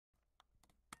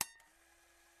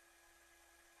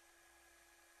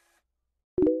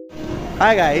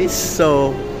Hi guys,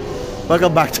 so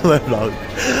welcome back to my vlog.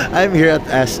 I'm here at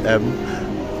SM.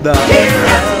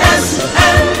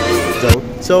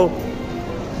 So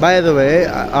by the way,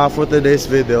 for today's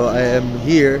video, I am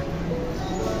here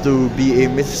to be a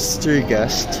mystery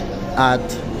guest at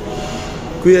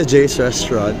Kuya J's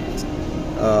restaurant.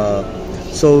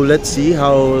 So let's see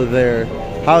how the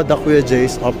Kuya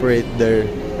J's operate their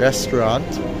restaurant,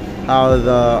 how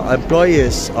the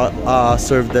employees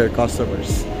serve their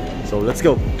customers. So let's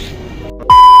go.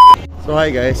 So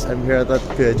hi guys, I'm here at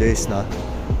Kuya J's now,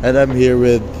 and I'm here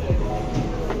with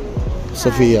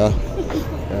Sophia.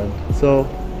 And so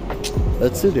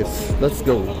let's do this. Let's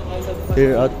go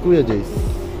here at Kuya J's.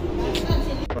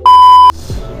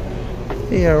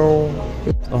 Hello.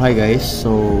 So hi guys,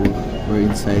 so we're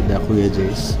inside the Kuya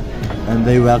J's, and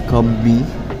they welcomed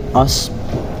us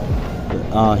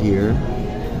here,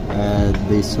 and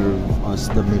they serve us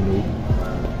the menu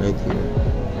right here.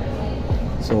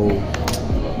 So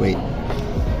wait,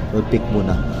 we'll pick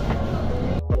muna.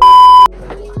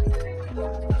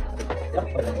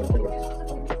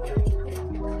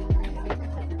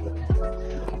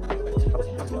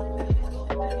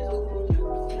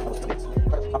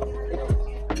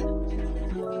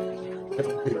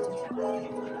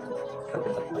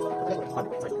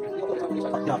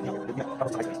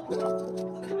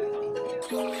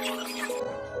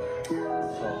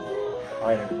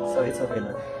 So it's okay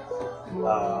now.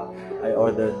 I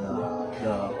ordered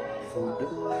the food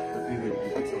that we will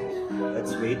eat. So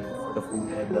let's wait for the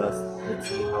food and let's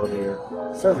see how their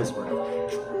service works.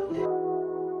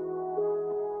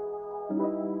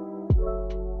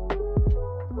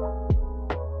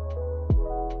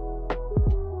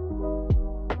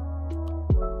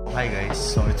 Hi guys,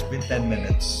 so it's been 10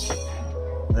 minutes.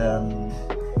 Then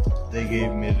they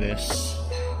gave me this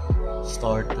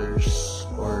starters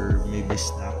or maybe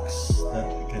snacks that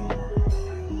we can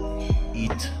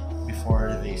eat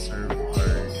before they serve our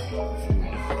food.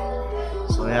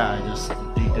 So yeah, I just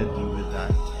updated you with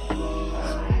that. So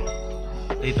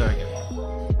later again.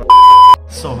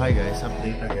 So hi guys,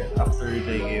 update again. After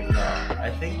they gave I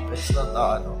think it's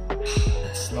not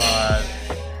it's not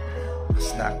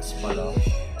snacks, but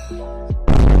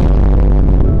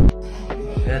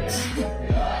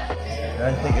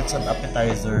I think it's an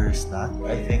appetizer snack.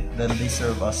 I think then they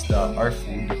serve us our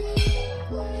food.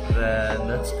 Then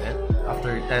that's it.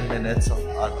 After 10 minutes of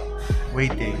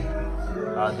waiting,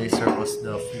 they serve us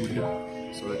the food.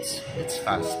 So it's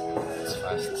fast. It's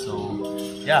fast. So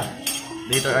yeah,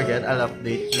 later again I'll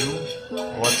update you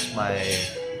what's my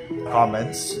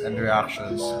comments and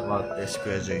reactions about this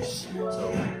Kuya J's.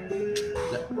 So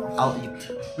I'll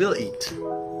eat. We'll eat.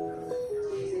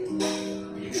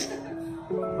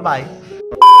 Bye.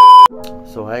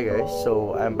 So hi guys,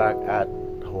 so I'm back at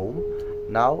home.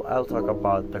 Now I'll talk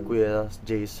about the Kuya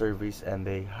J's service and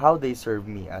how they serve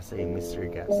me as a mystery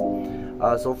guest.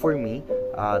 So for me,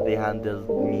 they handled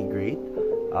me great.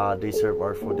 They serve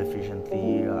our food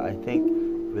efficiently. I think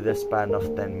with a span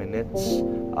of 10 minutes,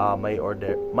 my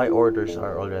orders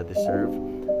are already served.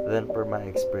 Then per my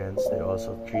experience, they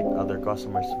also treat other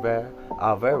customers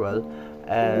very well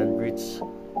and greets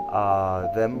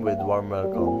them with warm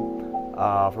welcome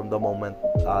from the moment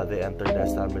they enter the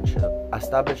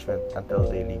establishment until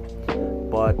they leave.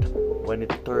 But when in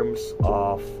terms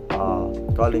of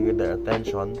calling with their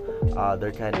attention,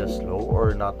 they're kind of slow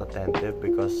or not attentive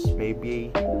because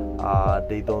maybe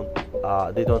they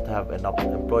don't have enough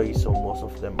employees, so most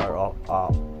of them are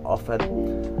often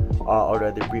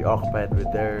already preoccupied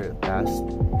with their tasks.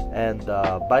 And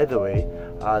by the way,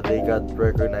 they got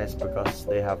recognized because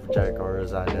they have Jericho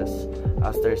Rosales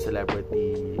as their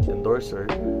celebrity endorser.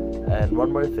 And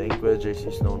one more thing, Kuya J's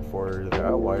is known for their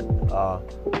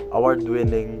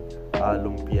award-winning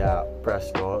Lumpia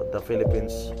Presko. The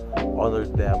Philippines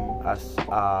honored them as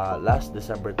last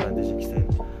December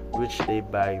 2016, which they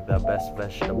bagged the best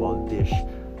vegetable dish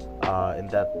in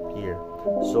that year.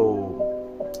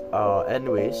 So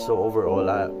anyways, so overall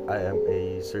I am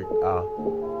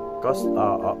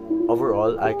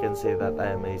overall I can say that I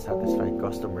am a satisfied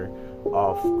customer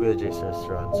of Kuya J's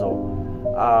restaurant. So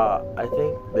I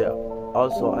think they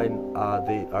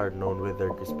are known with their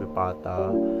crispy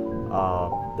pata,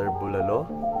 their bulalo,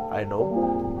 I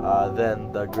know.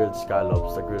 Then the grilled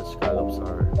scallops. The grilled scallops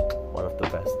are one of the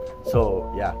best.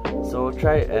 So yeah, so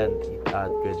try and eat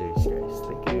at Kuya J's guys.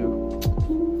 Thank you.